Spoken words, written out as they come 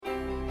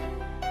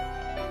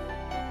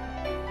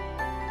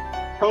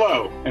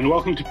Hello, and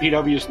welcome to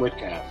PW's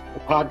Litcast, a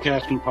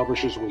podcast from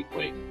Publishers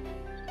Weekly.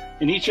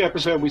 In each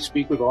episode, we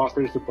speak with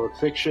authors of both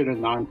fiction and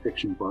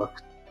nonfiction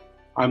books.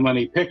 I'm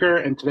Lenny Picker,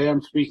 and today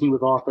I'm speaking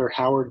with author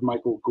Howard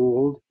Michael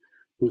Gould,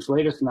 whose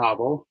latest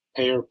novel,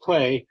 Pay or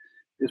Play,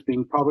 is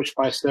being published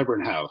by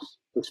Severn House,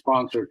 the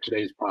sponsor of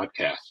today's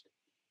podcast.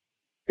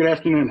 Good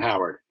afternoon,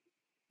 Howard.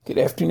 Good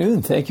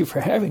afternoon. Thank you for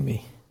having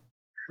me.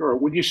 Sure.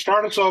 Would you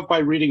start us off by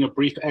reading a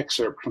brief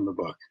excerpt from the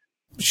book?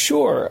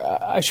 Sure.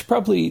 I should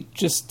probably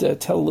just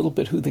tell a little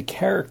bit who the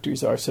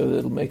characters are so that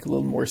it'll make a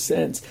little more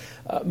sense.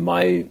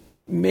 My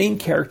main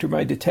character,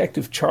 my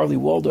detective, Charlie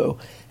Waldo,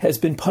 has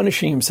been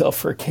punishing himself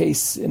for a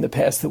case in the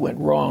past that went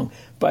wrong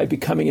by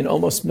becoming an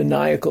almost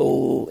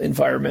maniacal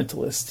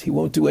environmentalist. He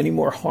won't do any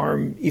more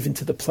harm even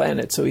to the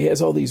planet. So he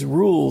has all these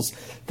rules.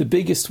 The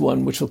biggest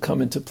one, which will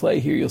come into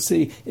play here, you'll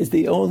see, is that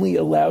he only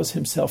allows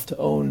himself to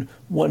own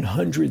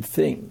 100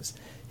 things.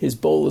 His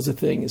bowl is a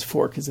thing, his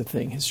fork is a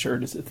thing, his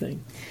shirt is a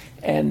thing.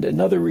 And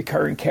another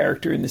recurring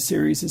character in the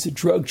series is a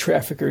drug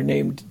trafficker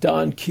named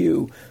Don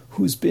Q,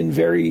 who's been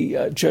very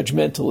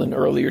judgmental in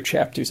earlier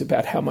chapters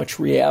about how much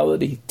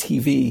reality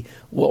TV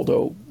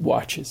Waldo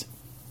watches.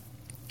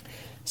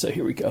 So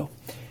here we go.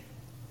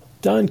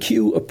 Don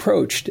Q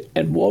approached,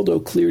 and Waldo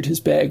cleared his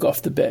bag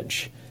off the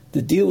bench.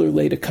 The dealer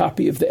laid a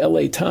copy of the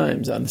LA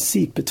Times on the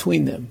seat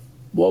between them.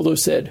 Waldo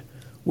said,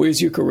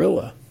 "Where's your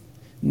gorilla?"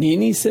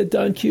 "Nini," said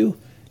Don Q,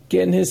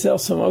 "getting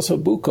himself some osso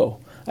buco.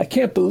 I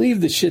can't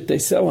believe the shit they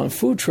sell on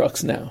food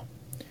trucks now."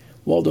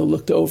 Waldo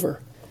looked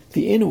over.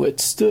 The Inuit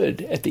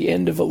stood at the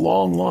end of a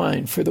long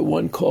line for the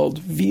one called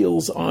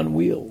Veals on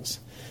Wheels.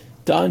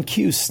 Don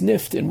Q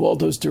sniffed in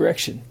Waldo's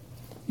direction.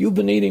 "You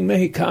been eating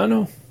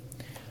Mexicano?"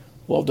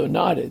 Waldo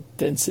nodded,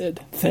 then said,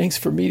 "Thanks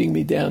for meeting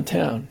me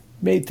downtown.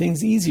 Made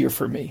things easier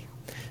for me."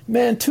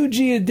 "Man,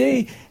 $2 a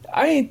day,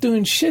 I ain't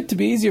doing shit to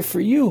be easier for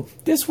you.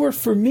 This worked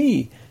for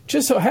me.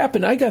 Just so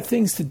happened I got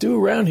things to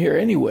do around here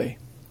anyway."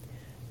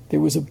 There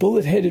was a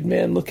bullet-headed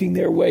man looking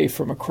their way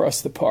from across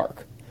the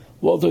park.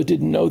 Waldo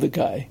didn't know the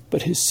guy,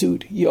 but his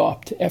suit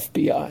yawped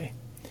FBI.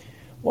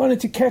 "Wanted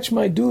to catch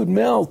my dude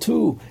Mel,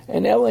 too,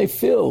 and L.A.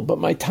 Phil, but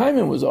my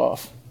timing was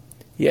off."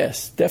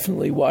 "Yes,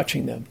 definitely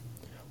watching them."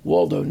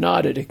 Waldo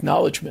nodded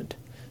acknowledgement.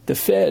 The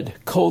Fed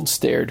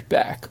cold-stared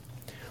back.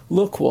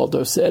 "Look,"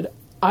 Waldo said,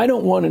 "I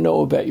don't want to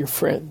know about your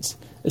friends,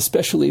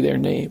 especially their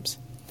names."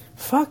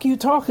 "Fuck you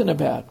talking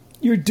about?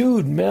 Your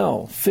dude,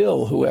 Mel,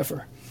 Phil,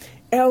 whoever."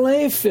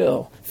 "L.A.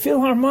 Phil,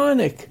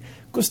 Philharmonic.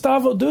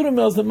 Gustavo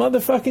Dudamel's the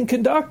motherfucking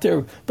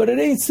conductor, but it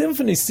ain't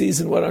symphony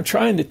season, what I'm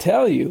trying to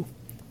tell you."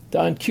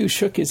 Don Q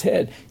shook his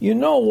head. "You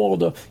know,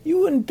 Waldo, you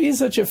wouldn't be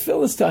such a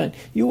Philistine.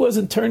 You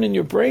wasn't turning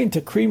your brain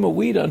to cream of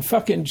wheat on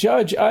fucking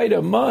Judge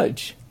Ida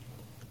Mudge."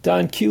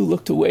 Don Q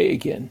looked away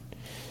again.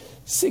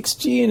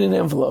 $6G in an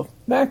envelope.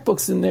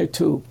 MacBook's in there,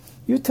 too.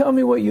 You tell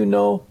me what you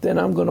know, then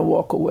I'm going to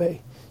walk away.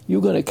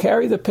 You're going to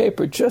carry the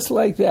paper just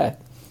like that.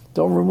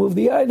 Don't remove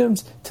the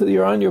items till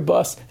you're on your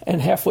bus and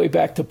halfway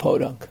back to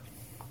Podunk.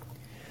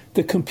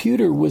 The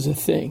computer was a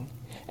thing,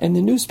 and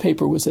the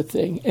newspaper was a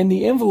thing, and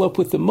the envelope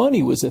with the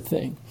money was a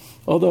thing,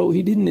 although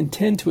he didn't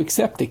intend to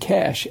accept the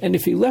cash, and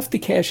if he left the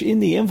cash in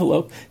the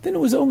envelope, then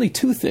it was only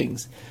two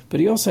things. But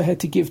he also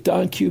had to give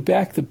Don Q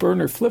back the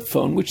burner flip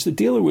phone, which the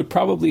dealer would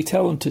probably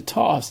tell him to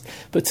toss.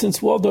 But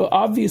since Waldo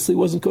obviously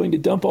wasn't going to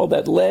dump all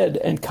that lead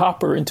and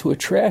copper into a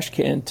trash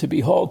can to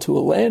be hauled to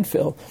a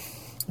landfill,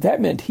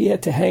 that meant he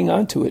had to hang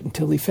on to it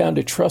until he found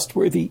a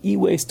trustworthy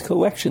e-waste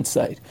collection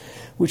site,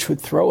 which would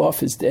throw off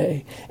his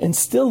day and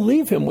still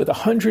leave him with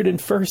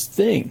 101st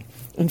thing.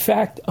 In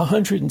fact,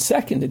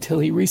 102nd until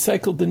he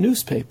recycled the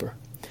newspaper.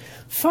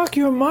 "Fuck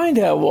your mind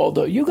out,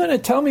 Waldo. You going to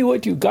tell me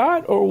what you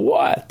got or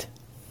what?"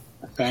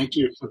 Thank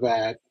you for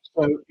that.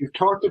 So you've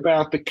talked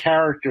about the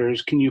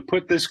characters. Can you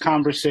put this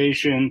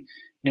conversation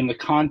in the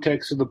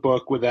context of the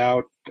book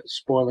without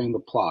spoiling the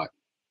plot?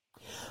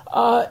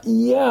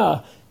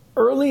 Yeah.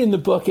 Early in the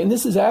book, and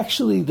this is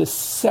actually the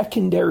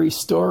secondary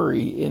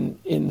story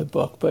in the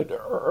book, but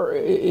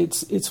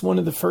it's one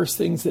of the first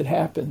things that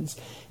happens,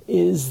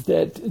 is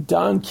that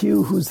Don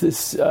Q, who's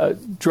this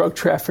drug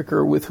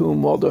trafficker with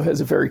whom Waldo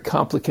has a very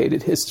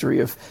complicated history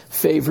of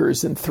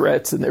favors and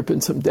threats, and there have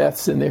been some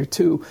deaths in there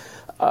too,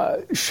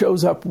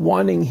 shows up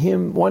wanting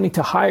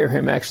to hire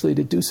him actually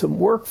to do some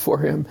work for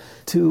him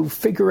to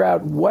figure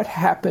out what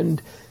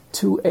happened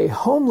to a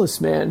homeless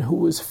man who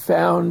was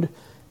found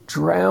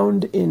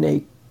drowned in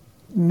a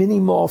mini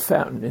mall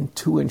fountain in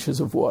 2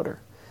 inches of water.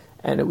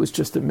 And it was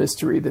just a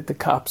mystery that the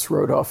cops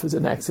wrote off as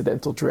an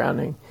accidental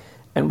drowning.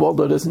 And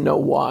Waldo doesn't know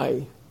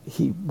why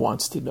he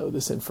wants to know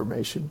this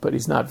information, but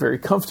he's not very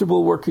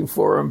comfortable working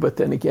for him. But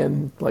then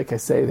again, like I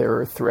say, there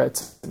are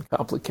threats and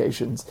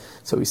complications,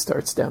 so he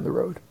starts down the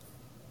road.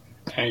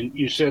 And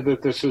you said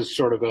that this is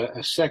sort of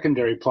a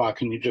secondary plot.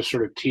 Can you just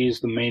sort of tease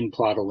the main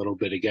plot a little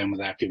bit again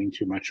without giving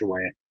too much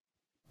away?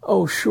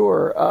 Oh,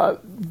 sure.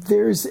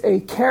 There's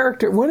a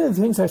character. One of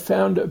the things I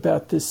found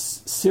about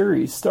this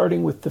series,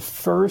 starting with the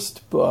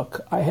first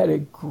book, I had a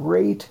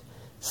great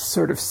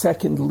sort of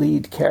second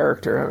lead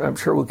character. I'm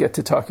sure we'll get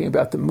to talking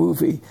about the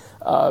movie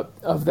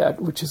of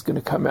that, which is going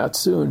to come out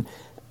soon.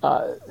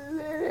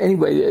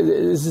 Anyway,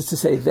 this is to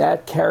say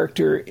that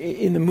character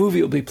in the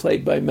movie will be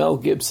played by Mel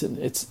Gibson.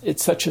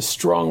 It's such a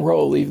strong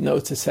role, even though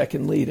it's a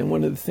second lead. And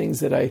one of the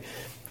things that I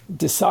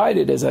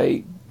decided as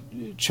I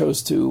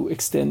chose to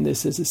extend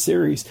this as a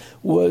series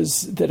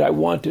was that I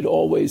wanted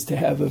always to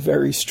have a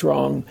very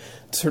strong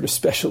sort of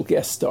special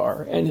guest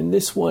star. And in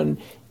this one,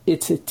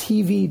 it's a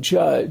TV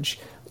judge,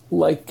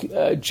 like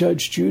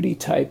Judge Judy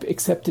type,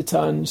 except it's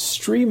on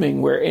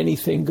streaming where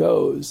anything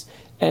goes.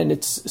 And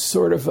it's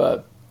sort of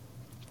a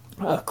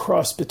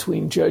cross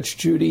between Judge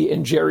Judy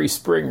and Jerry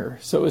Springer.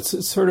 So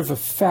it's sort of a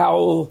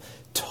foul,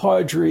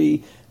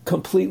 tawdry,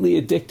 completely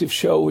addictive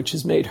show, which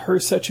has made her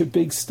such a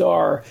big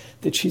star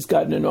that she's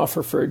gotten an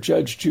offer for a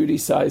Judge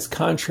Judy-sized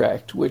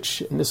contract,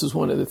 and this was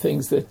one of the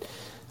things that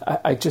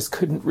I just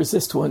couldn't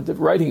resist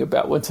writing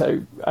about once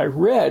I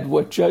read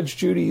what Judge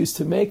Judy used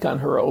to make on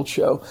her old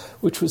show,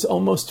 which was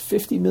almost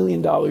 $50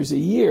 million a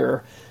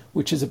year,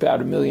 which is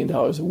about $1 million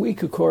a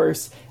week, of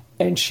course.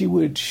 And she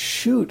would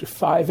shoot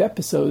 5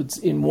 episodes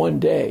in one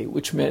day,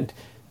 which meant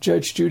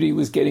Judge Judy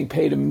was getting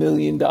paid $1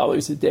 million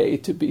a day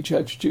to be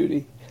Judge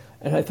Judy.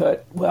 And I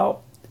thought,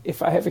 well,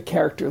 if I have a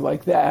character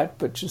like that,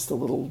 but just a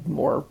little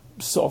more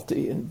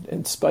salty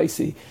and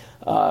spicy,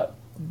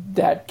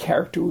 that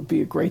character would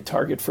be a great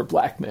target for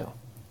blackmail.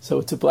 So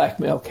it's a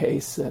blackmail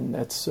case, and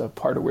that's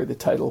part of where the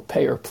title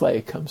Pay or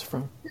Play comes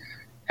from.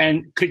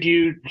 And could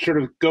you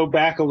sort of go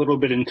back a little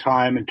bit in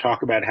time and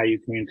talk about how you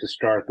came to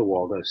start the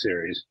Waldo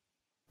series?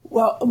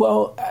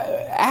 Well,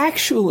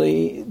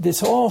 actually,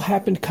 this all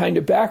happened kind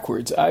of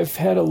backwards. I've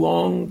had a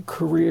long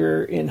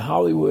career in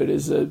Hollywood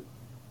as a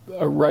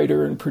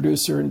writer and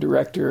producer and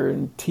director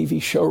and TV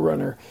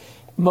showrunner,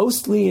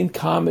 mostly in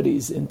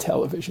comedies in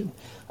television.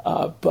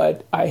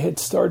 But I had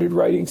started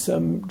writing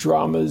some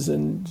dramas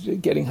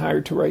and getting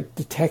hired to write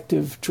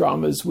detective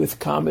dramas with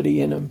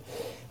comedy in them.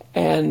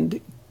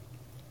 And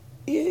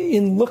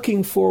in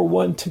looking for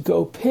one to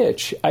go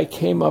pitch, I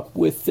came up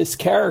with this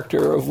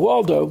character of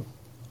Waldo,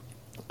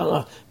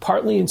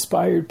 partly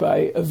inspired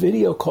by a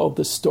video called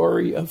The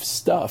Story of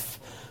Stuff,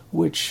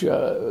 which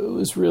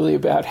was really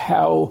about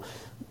how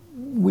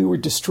we were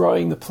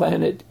destroying the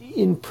planet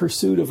in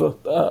pursuit of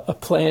a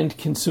planned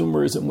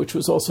consumerism, which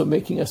was also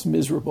making us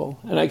miserable.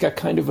 And I got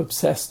kind of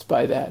obsessed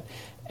by that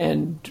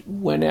and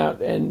went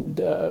out and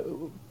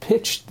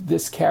pitched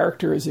this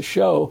character as a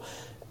show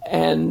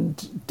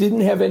and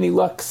didn't have any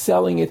luck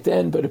selling it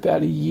then. But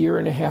about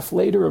 1.5 years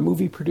later, a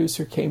movie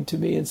producer came to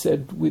me and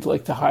said, we'd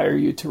like to hire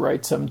you to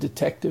write some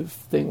detective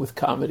thing with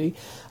comedy.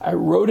 I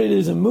wrote it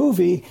as a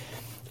movie.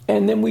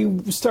 And then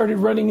we started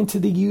running into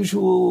the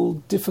usual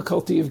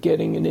difficulty of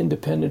getting an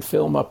independent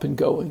film up and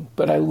going.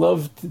 But I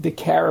loved the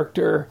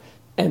character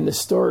and the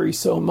story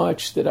so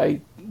much that I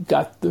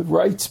got the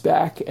rights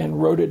back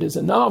and wrote it as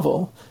a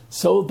novel,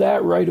 sold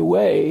that right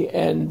away,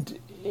 and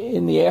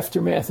in the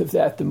aftermath of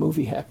that, the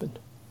movie happened.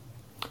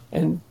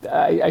 And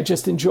I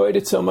just enjoyed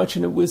it so much,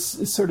 and it was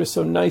sort of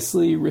so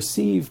nicely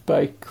received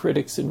by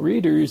critics and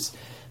readers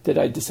that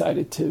I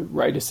decided to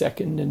write a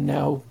second, and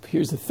now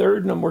here's a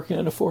third, and I'm working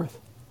on a fourth.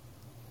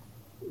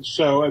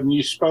 So,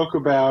 you spoke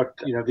about,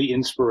 the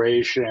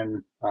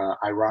inspiration,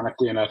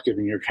 ironically enough,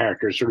 given your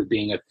character sort of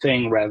being a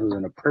thing rather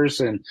than a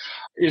person.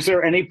 Is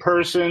there any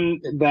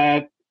person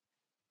that,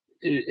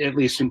 at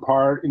least in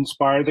part,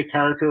 inspired the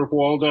character of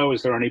Waldo?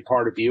 Is there any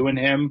part of you in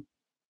him?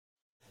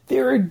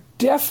 There are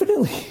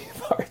definitely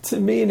parts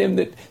of me in him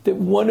that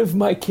one of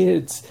my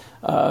kids,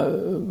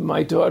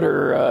 my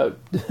daughter,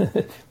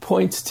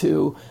 points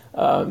to,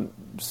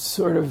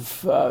 sort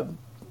of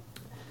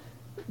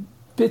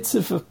bits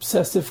of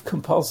obsessive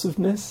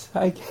compulsiveness,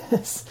 I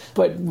guess.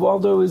 But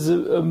Waldo is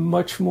a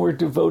much more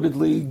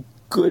devotedly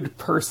good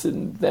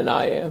person than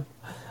I am.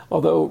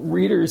 Although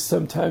readers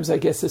sometimes, I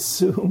guess,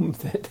 assume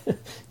that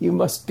you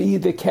must be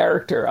the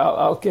character.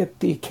 I'll get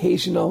the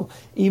occasional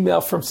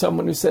email from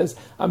someone who says,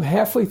 I'm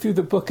halfway through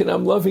the book and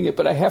I'm loving it,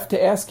 but I have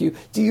to ask you,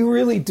 do you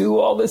really do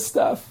all this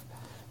stuff?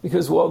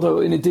 Because Waldo,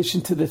 in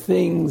addition to the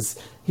things,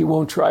 he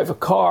won't drive a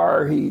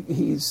car. He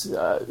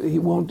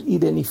won't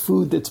eat any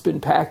food that's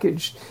been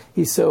packaged.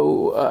 He's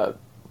so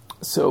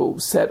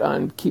set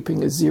on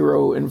keeping a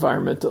zero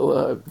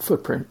environmental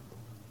footprint.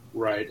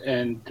 Right,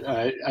 and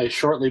I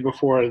shortly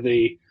before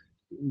the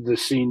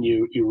scene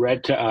you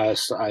read to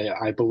us,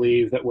 I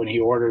believe that when he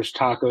orders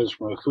tacos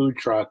from a food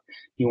truck,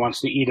 he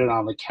wants to eat it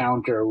on the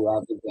counter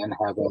rather than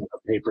have a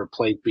paper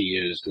plate be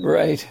used.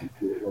 Right.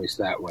 At least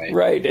that way.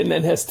 Right, and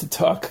then has to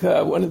talk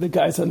one of the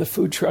guys on the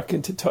food truck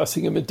into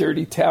tossing him a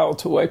dirty towel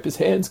to wipe his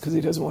hands because he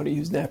doesn't want to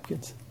use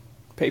napkins,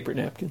 paper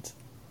napkins.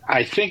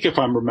 I think if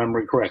I'm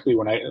remembering correctly,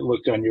 when I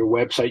looked on your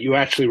website, you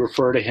actually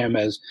refer to him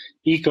as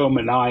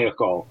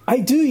ecomaniacal. I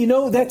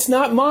do. That's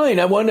not mine.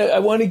 I want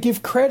to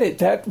give credit.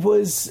 That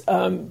was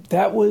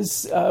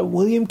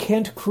William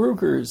Kent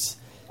Kruger's.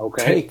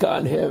 take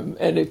on him.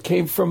 And it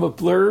came from a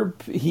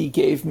blurb he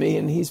gave me,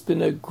 and he's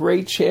been a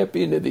great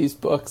champion of these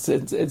books.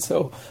 And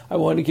so I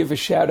want to give a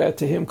shout out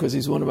to him because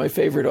he's one of my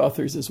favorite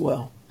authors as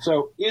well.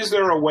 So is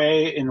there a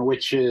way in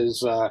which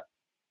his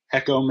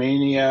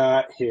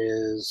ecomania,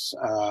 his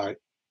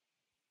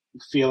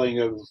feeling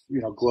of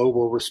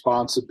global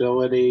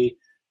responsibility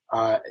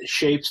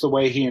shapes the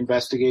way he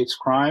investigates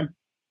crime?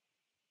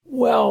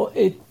 Well,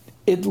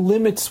 it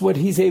limits what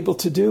he's able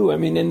to do. I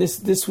mean, and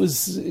this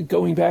was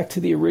going back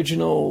to the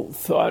original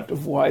thought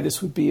of why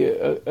this would be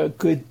a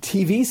good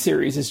TV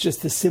series. It's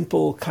just the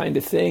simple kind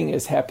of thing,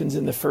 as happens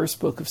in the first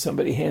book, if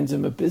somebody hands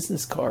him a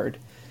business card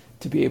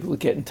to be able to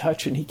get in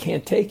touch and he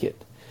can't take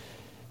it.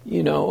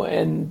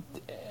 And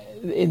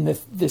in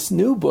this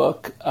new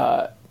book,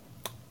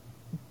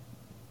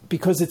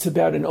 because it's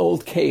about an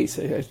old case,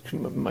 I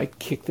might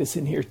kick this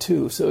in here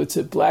too. So it's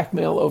a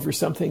blackmail over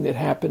something that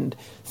happened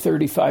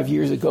 35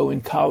 years ago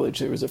in college.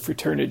 There was a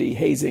fraternity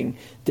hazing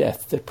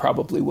death that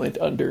probably went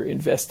under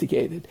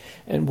investigated.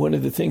 And one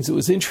of the things that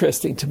was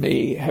interesting to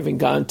me, having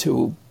gone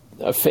to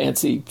a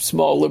fancy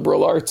small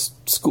liberal arts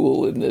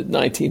school in the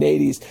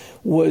 1980s,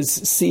 was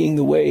seeing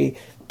the way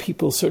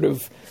people sort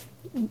of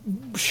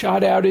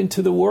shot out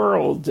into the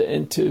world,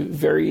 into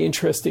very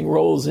interesting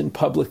roles in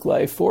public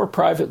life or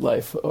private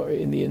life or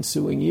in the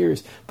ensuing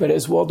years. But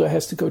as Waldo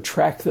has to go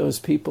track those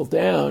people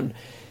down,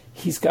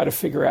 he's got to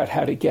figure out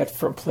how to get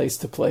from place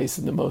to place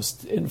in the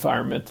most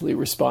environmentally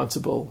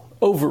responsible,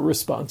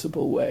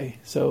 over-responsible way.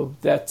 So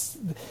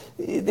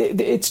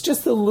it's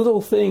just the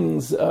little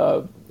things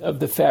of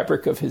the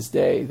fabric of his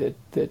day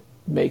that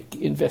make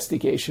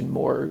investigation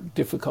more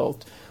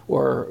difficult,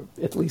 or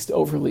at least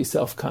overly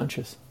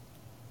self-conscious.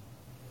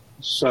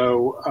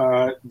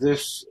 So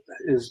this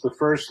is the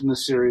first in the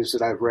series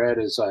that I've read.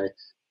 As I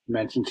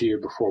mentioned to you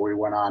before we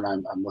went on,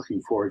 I'm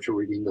looking forward to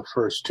reading the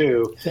first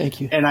two. Thank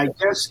you. And I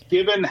guess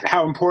given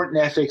how important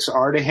ethics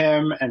are to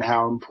him and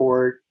how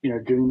important,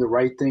 doing the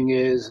right thing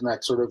is, and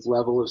that sort of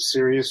level of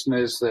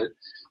seriousness that,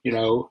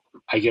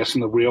 I guess in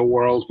the real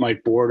world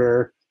might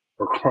border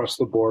or cross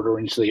the border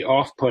into the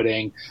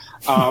off-putting,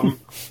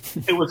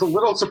 it was a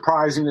little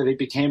surprising that he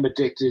became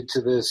addicted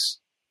to this,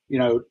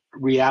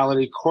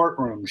 reality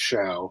courtroom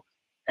show.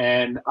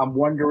 And I'm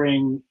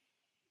wondering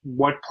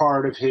what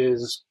part of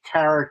his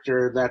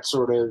character that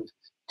sort of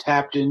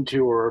tapped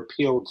into or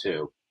appealed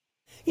to.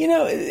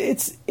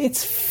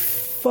 It's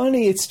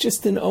funny. It's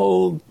just an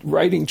old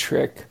writing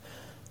trick.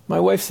 My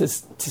wife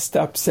says to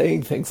stop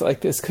saying things like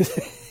this because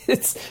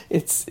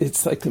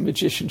it's like the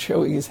magician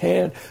showing his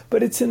hand.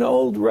 But it's an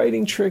old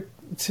writing trick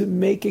to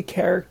make a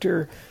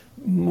character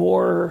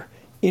more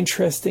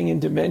interesting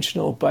and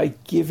dimensional by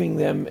giving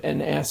them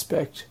an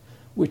aspect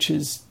which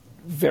is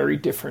very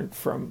different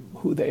from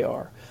who they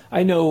are.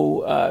 I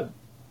know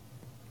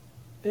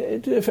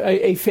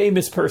a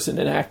famous person,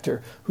 an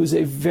actor, who's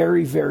a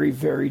very, very,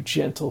 very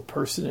gentle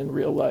person in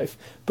real life,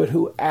 but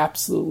who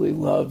absolutely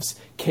loves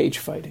cage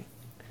fighting,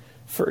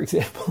 for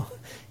example,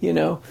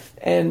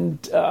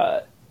 And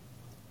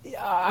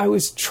I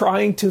was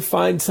trying to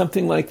find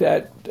something like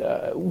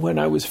that when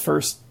I was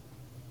first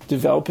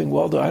developing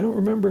Waldo. I don't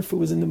remember if it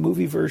was in the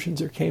movie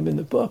versions or came in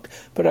the book,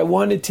 but I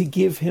wanted to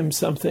give him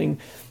something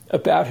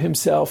about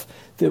himself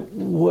that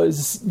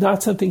was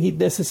not something he'd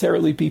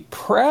necessarily be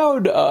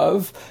proud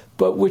of,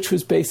 but which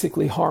was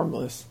basically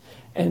harmless.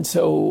 And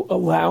so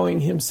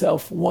allowing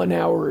himself 1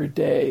 hour a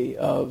day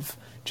of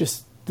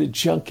just the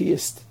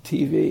junkiest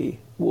TV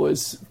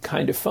was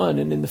kind of fun.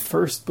 And in the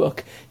first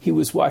book, he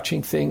was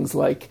watching things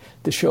like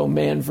the show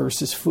Man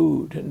vs.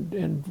 Food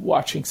and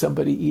watching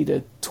somebody eat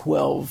a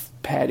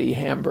 12-patty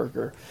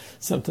hamburger,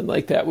 something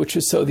like that, which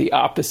is so the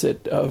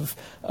opposite of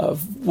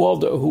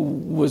Waldo, who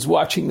was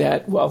watching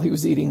that while he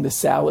was eating the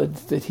salad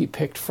that he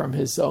picked from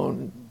his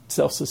own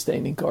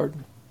self-sustaining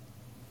garden.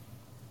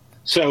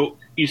 So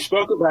you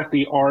spoke about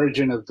the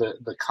origin of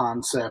the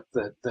concept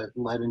that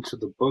led into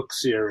the book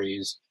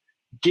series.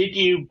 Did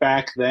you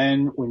back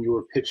then, when you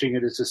were pitching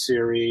it as a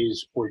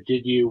series, or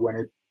did you,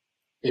 when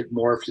it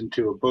morphed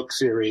into a book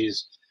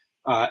series,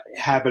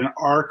 have an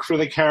arc for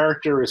the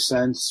character, a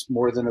sense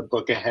more than a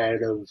book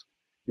ahead of,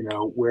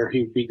 where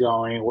he'd be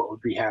going, what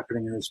would be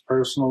happening in his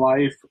personal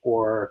life,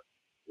 or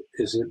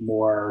is it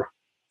more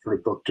sort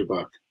of book to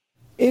book?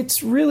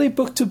 It's really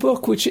book to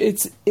book, which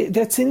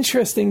that's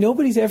interesting.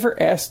 Nobody's ever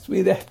asked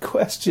me that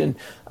question.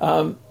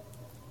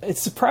 It's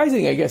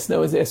surprising, I guess, no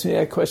one's asked me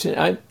that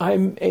question.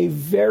 I'm a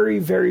very,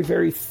 very,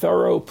 very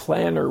thorough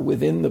planner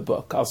within the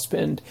book. I'll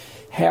spend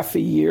half a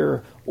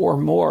year or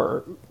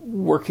more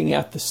working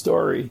out the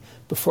story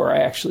before I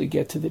actually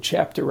get to the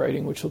chapter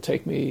writing, which will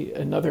take me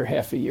another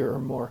half a year or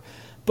more.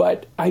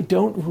 But I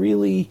don't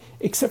really,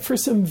 except for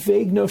some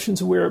vague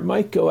notions of where it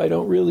might go, I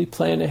don't really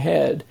plan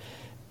ahead.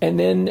 And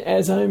then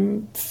as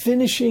I'm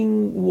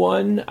finishing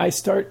one, I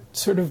start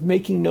sort of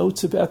making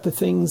notes about the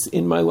things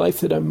in my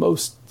life that I'm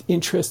most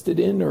interested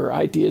in or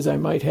ideas I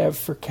might have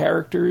for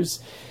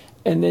characters,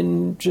 and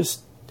then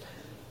just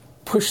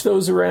push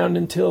those around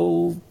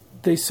until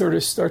they sort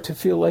of start to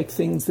feel like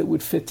things that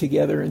would fit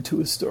together into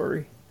a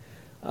story.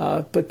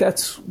 But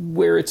that's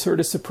where it sort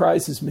of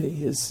surprises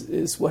me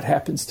is what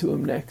happens to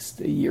him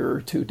next, a year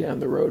or two down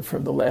the road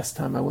from the last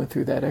time I went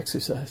through that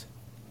exercise.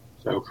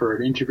 So for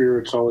an interviewer,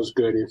 it's always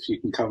good if you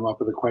can come up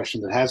with a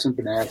question that hasn't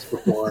been asked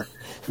before.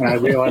 And I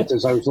realized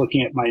as I was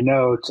looking at my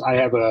notes, I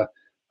have a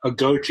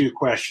go-to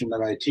question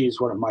that I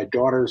tease one of my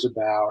daughters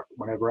about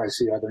whenever I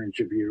see other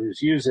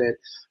interviewers use it.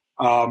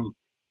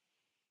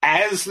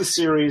 As the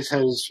series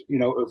has,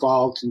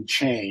 evolved and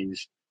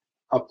changed,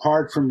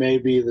 apart from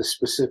maybe the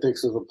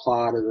specifics of the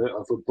plot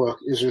of a book,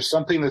 is there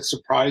something that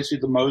surprised you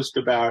the most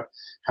about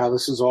how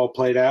this has all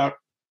played out?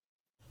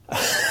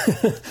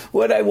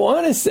 What I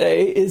want to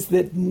say is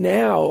that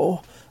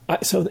now,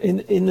 so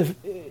in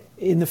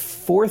the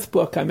fourth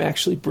book, I'm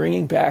actually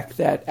bringing back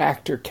that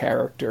actor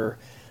character,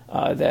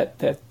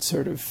 that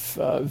sort of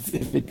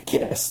vivid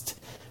guest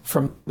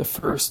from the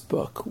first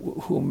book,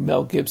 whom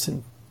Mel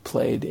Gibson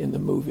played in the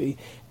movie.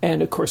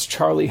 And, of course,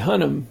 Charlie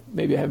Hunnam,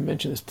 maybe I haven't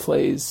mentioned this,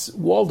 plays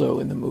Waldo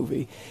in the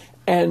movie.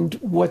 And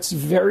what's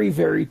very,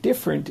 very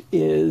different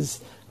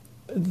is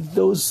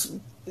those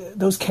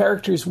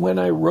characters, when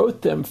I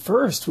wrote them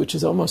first, which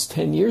is almost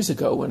 10 years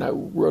ago when I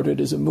wrote it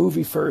as a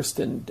movie first,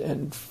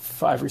 and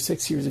 5 or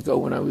 6 years ago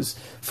when I was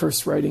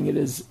first writing it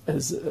as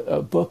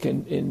a book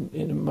in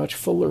a much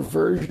fuller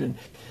version,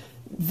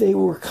 they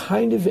were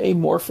kind of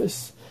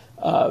amorphous.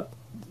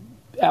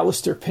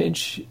 Alistair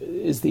Pinch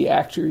is the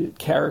actor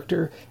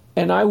character,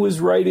 and I was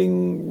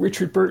writing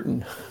Richard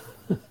Burton.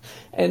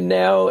 And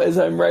now, as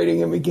I'm writing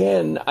him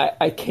again,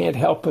 I can't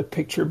help but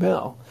picture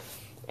Mel.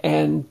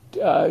 And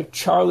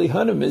Charlie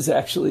Hunnam is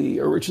actually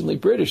originally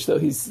British, though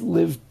he's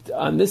lived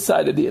on this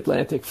side of the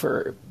Atlantic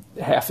for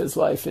half his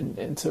life,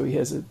 and so he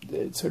has a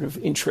sort of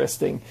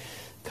interesting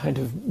kind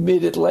of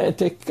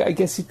mid-Atlantic, I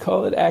guess you'd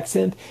call it,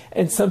 accent.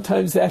 And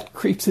sometimes that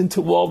creeps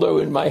into Waldo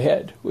in my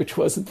head, which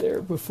wasn't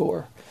there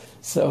before.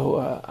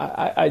 So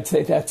I'd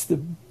say that's the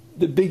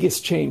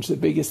biggest change, the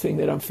biggest thing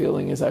that I'm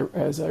feeling as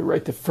I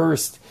write the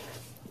first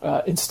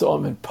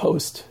installment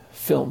post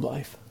film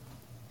life.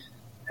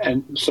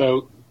 And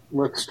so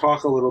let's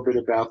talk a little bit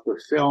about the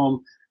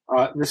film.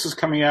 This is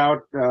coming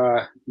out,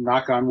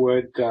 knock on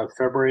wood,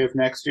 February of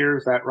next year.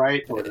 Is that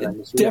right? Or did I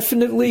miss it?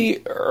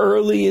 Definitely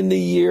early in the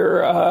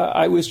year.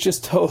 I was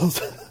just told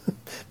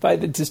by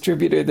the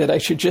distributor that I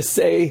should just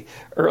say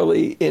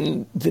early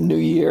in the new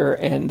year,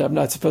 and I'm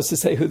not supposed to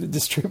say who the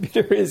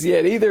distributor is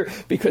yet either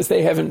because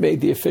they haven't made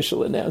the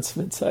official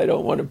announcement, so I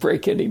don't want to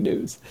break any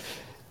news.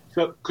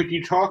 So could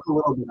you talk a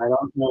little bit? I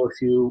don't know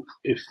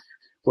if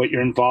what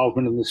your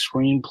involvement in the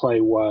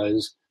screenplay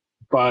was,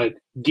 but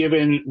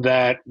given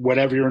that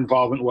whatever your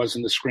involvement was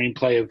in the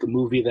screenplay of the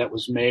movie that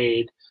was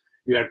made,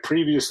 you had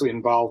previously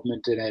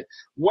involvement in it.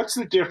 What's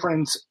the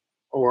difference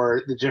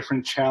or the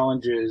different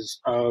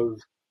challenges of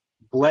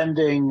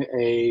blending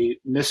a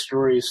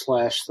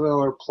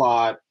mystery/thriller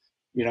plot,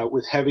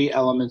 with heavy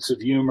elements of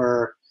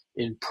humor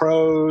in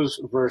prose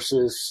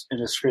versus in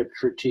a script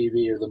for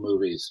TV or the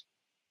movies?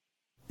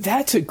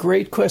 That's a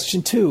great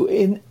question too.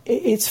 And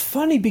it's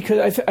funny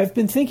because I've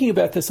been thinking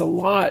about this a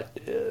lot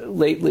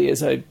lately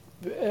as I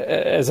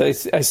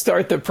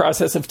start the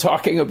process of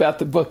talking about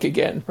the book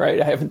again,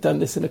 right? I haven't done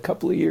this in a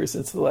couple of years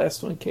since the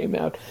last one came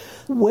out.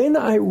 When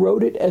I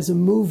wrote it as a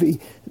movie,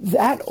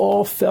 that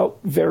all felt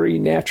very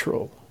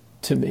natural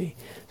to me.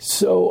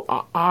 So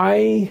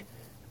I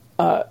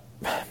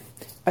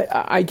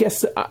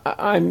guess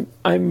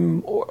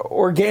I'm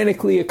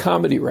organically a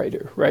comedy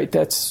writer, right?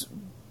 That's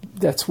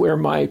where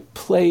my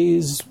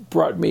plays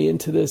brought me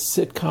into the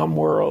sitcom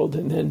world,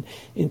 and then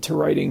into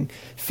writing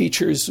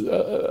features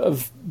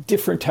of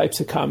different types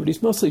of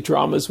comedies, mostly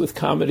dramas with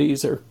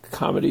comedies or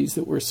comedies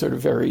that were sort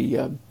of very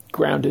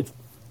grounded.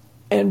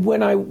 And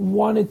when I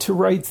wanted to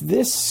write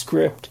this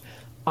script,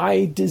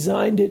 I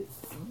designed it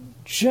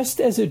just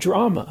as a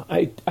drama.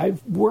 I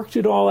worked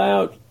it all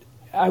out.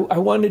 I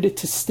wanted it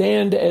to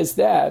stand as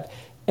that,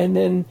 and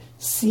then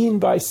scene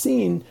by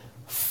scene,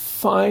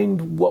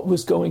 find what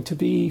was going to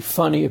be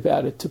funny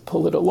about it to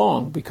pull it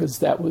along, because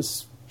that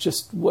was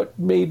just what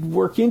made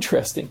work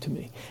interesting to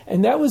me.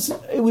 And it was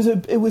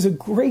a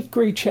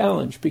great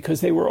challenge,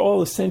 because they were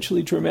all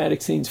essentially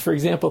dramatic scenes. For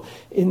example,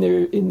 in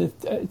the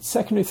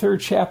second or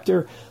third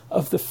chapter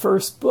of the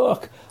first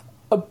book,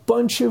 a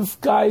bunch of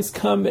guys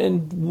come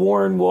and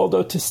warn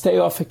Waldo to stay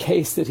off a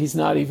case that he's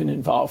not even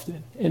involved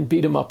in, and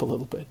beat him up a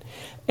little bit.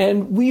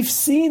 And we've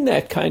seen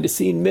that kind of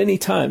scene many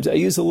times. I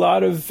use a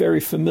lot of very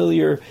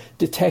familiar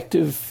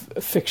detective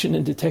fiction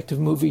and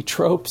detective movie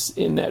tropes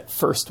in that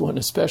first one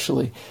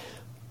especially.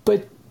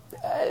 But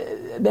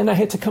then I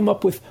had to come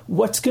up with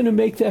what's going to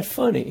make that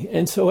funny.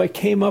 And so I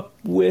came up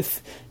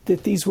with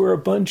that these were a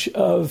bunch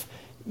of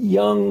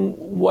young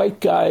white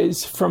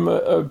guys from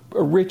a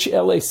rich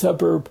LA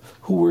suburb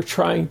who were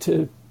trying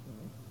to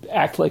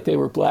act like they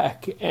were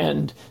black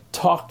and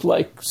talked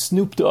like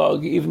Snoop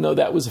Dogg, even though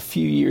that was a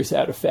few years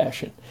out of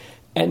fashion.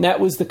 And that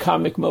was the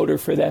comic motor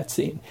for that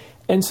scene.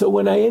 And so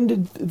when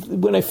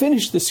I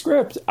finished the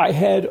script, I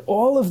had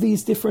all of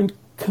these different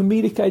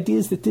comedic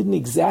ideas that didn't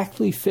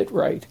exactly fit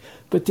right,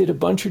 but did a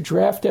bunch of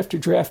draft after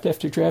draft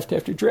after draft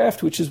after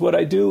draft, which is what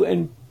I do,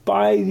 and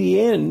by the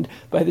end,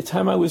 by the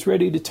time I was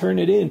ready to turn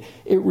it in,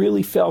 it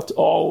really felt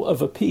all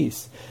of a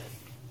piece.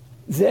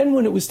 Then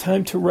when it was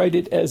time to write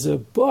it as a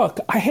book,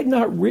 I had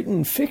not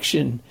written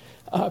fiction,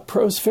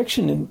 prose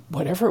fiction, in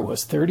whatever it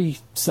was,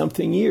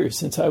 30-something years,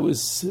 since I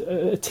was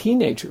a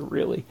teenager,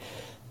 really.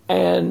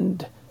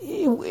 And,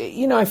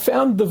 I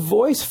found the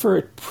voice for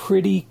it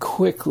pretty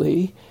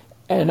quickly.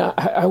 And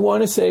I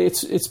want to say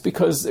it's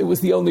because it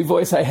was the only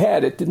voice I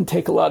had. It didn't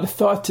take a lot of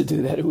thought to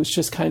do that. It was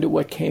just kind of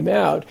what came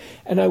out.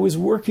 And I was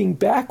working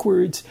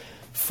backwards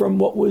from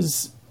what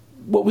was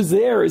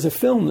there as a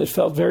film that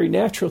felt very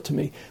natural to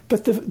me.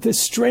 But the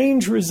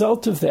strange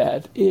result of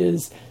that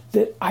is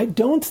that I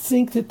don't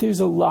think that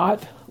there's a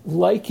lot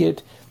like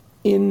it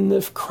in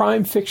the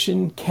crime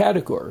fiction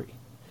category.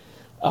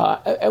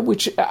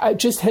 Which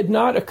just had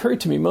not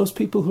occurred to me. Most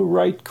people who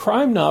write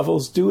crime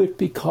novels do it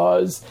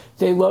because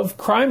they love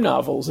crime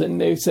novels, and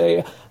they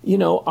say,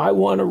 I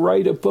want to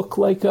write a book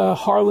like a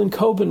Harlan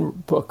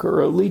Coben book,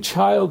 or a Lee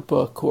Child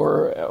book,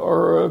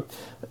 or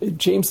a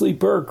James Lee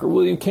Burke or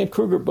William Kent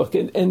Kruger book,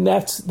 and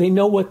they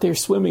know what they're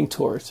swimming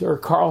towards, or a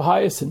Carl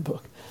Hiaasen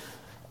book.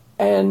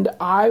 And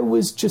I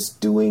was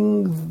just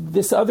doing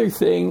this other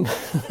thing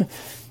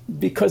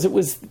because it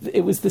was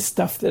the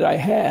stuff that I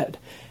had.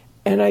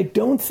 And I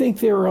don't think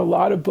there are a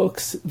lot of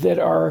books that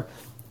are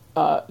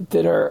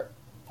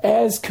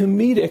as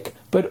comedic,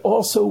 but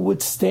also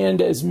would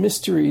stand as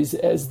mysteries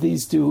as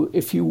these do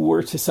if you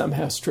were to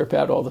somehow strip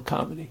out all the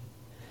comedy.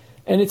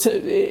 And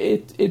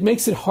it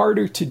makes it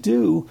harder to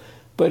do,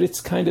 but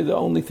it's kind of the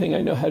only thing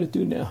I know how to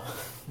do now.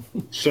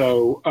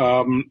 So,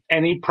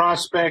 any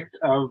prospect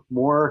of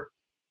more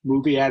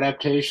movie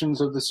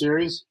adaptations of the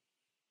series?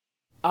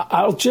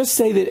 I'll just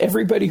say that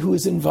everybody who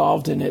is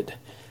involved in it,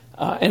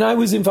 and I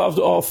was involved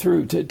all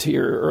through, to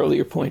your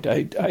earlier point.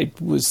 I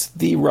was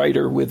the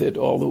writer with it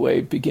all the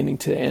way, beginning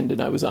to end, and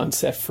I was on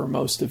set for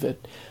most of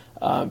it.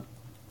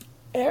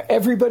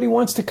 Everybody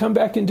wants to come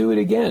back and do it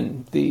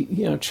again.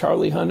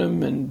 Charlie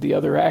Hunnam and the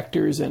other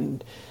actors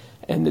and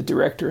the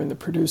director and the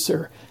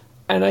producer.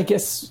 And I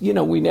guess,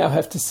 we now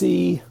have to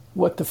see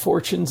what the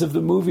fortunes of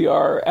the movie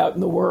are out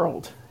in the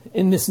world,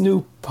 in this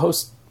new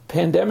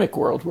post-pandemic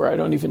world where I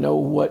don't even know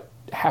what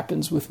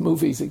happens with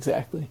movies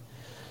exactly.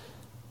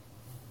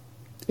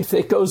 If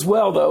it goes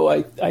well, though,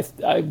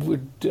 I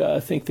would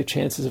think the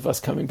chances of us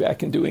coming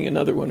back and doing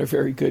another one are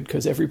very good,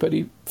 because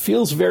everybody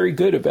feels very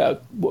good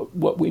about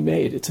what we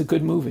made. It's a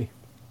good movie.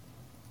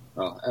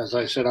 Well, as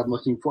I said, I'm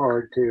looking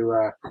forward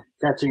to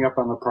catching up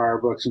on the prior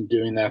books and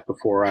doing that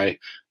before I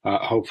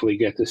hopefully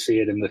get to see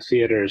it in the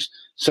theaters.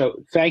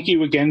 So thank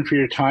you again for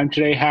your time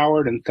today,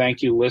 Howard, and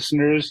thank you,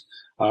 listeners.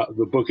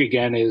 The book,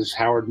 again, is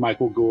Howard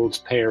Michael Gould's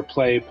Pay or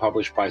Play,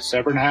 published by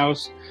Severn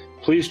House.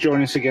 Please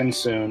join us again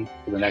soon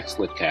for the next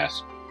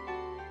Litcast.